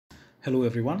Hello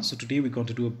everyone, so today we're going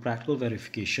to do a practical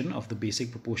verification of the basic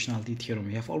proportionality theorem.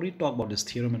 We have already talked about this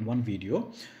theorem in one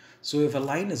video. So if a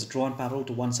line is drawn parallel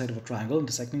to one side of a triangle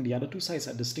intersecting the other two sides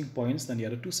at distinct points, then the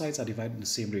other two sides are divided in the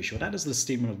same ratio. That is the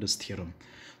statement of this theorem.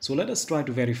 So let us try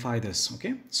to verify this.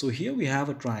 Okay, so here we have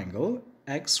a triangle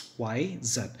x, y,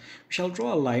 z. We shall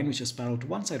draw a line which is parallel to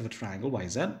one side of a triangle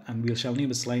yz, and we shall name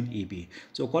this line AB.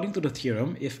 So according to the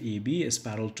theorem, if AB is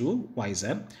parallel to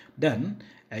yz, then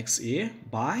xa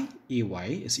by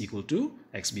ay is equal to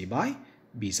xb by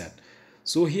bz.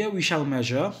 So here we shall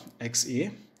measure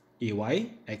xa, ay,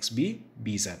 xb,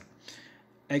 bz.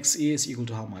 xa is equal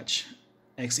to how much?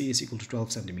 xa is equal to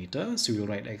 12 centimeters. So we'll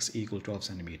write xa equal to 12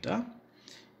 centimeter.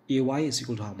 Ay is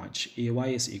equal to how much?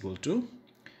 Ay is equal to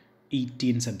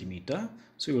 18 centimeter.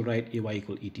 So we'll write ay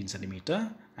equal 18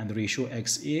 centimeter, and the ratio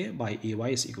xa by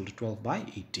ay is equal to 12 by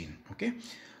 18. Okay,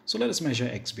 so let us measure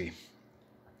xb.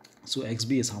 So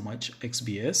xb is how much?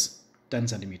 Xb is 10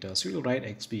 centimeters. So we'll write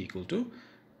xb equal to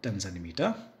 10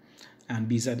 centimeter, and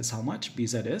bz is how much?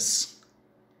 Bz is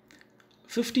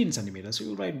 15 centimeters. So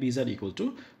we'll write bz equal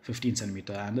to 15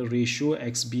 centimeter, and the ratio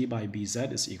xb by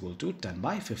bz is equal to 10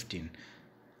 by 15.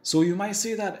 So you might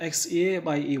say that xa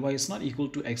by ay is not equal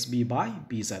to xb by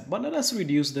bz, but let us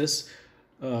reduce this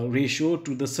ratio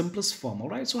to the simplest form. All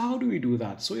right, so how do we do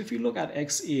that? So if you look at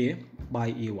xa by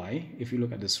ay, if you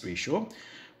look at this ratio,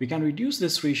 we can reduce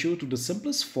this ratio to the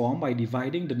simplest form by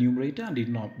dividing the numerator and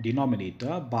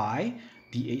denominator by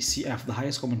the HCF, the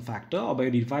highest common factor, or by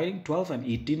dividing 12 and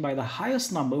 18 by the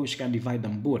highest number which can divide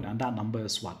them both, and that number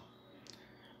is what?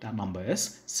 That number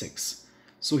is 6.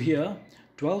 So here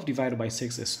 12 divided by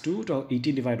 6 is 2,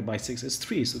 18 divided by 6 is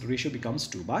 3, so the ratio becomes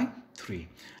 2 by 3.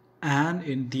 And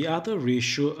in the other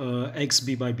ratio,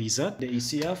 xb by bz, the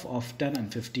HCF of 10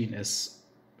 and 15 is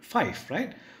 5,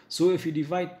 right? So if you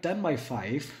divide 10 by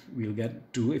 5, we'll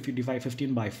get 2. If you divide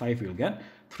 15 by 5, we'll get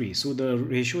 3. So the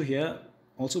ratio here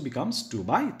also becomes 2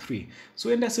 by 3.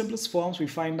 So in their simplest forms, we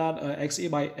find that xa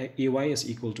by ay is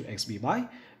equal to xb by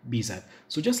bz.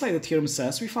 So just like the theorem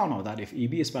says, we found out that if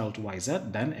AB is parallel to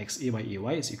yz, then xa by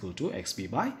ay is equal to xb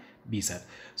by bz.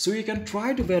 So you can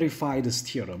try to verify this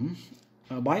theorem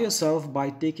by yourself by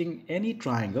taking any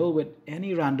triangle with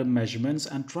any random measurements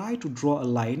and try to draw a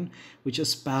line which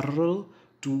is parallel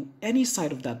to any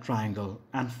side of that triangle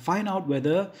and find out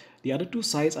whether the other two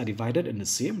sides are divided in the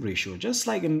same ratio. Just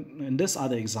like in this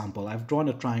other example, I've drawn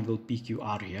a triangle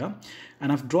PQR here,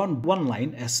 and I've drawn one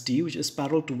line ST which is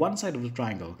parallel to one side of the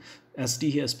triangle.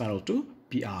 ST here is parallel to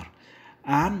PR,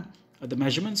 and the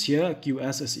measurements here,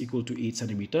 QS is equal to 8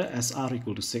 centimeter, SR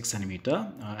equal to 6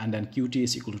 centimeter, and then QT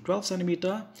is equal to 12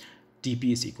 centimeter,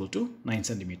 TP is equal to 9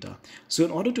 centimeter. So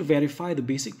in order to verify the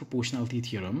basic proportionality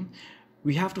theorem,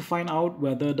 we have to find out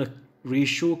whether the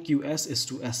ratio QS is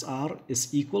to SR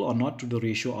is equal or not to the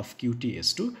ratio of QT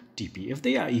is to TP. If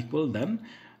they are equal, then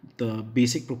the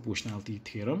basic proportionality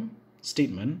theorem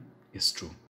statement is true.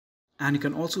 And you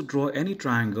can also draw any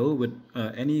triangle with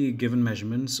any given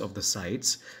measurements of the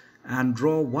sides and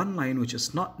draw one line which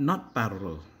is not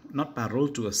parallel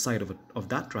to a side of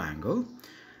that triangle,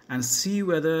 and see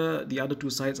whether the other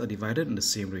two sides are divided in the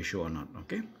same ratio or not.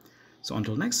 Okay, so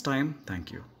until next time,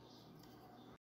 thank you.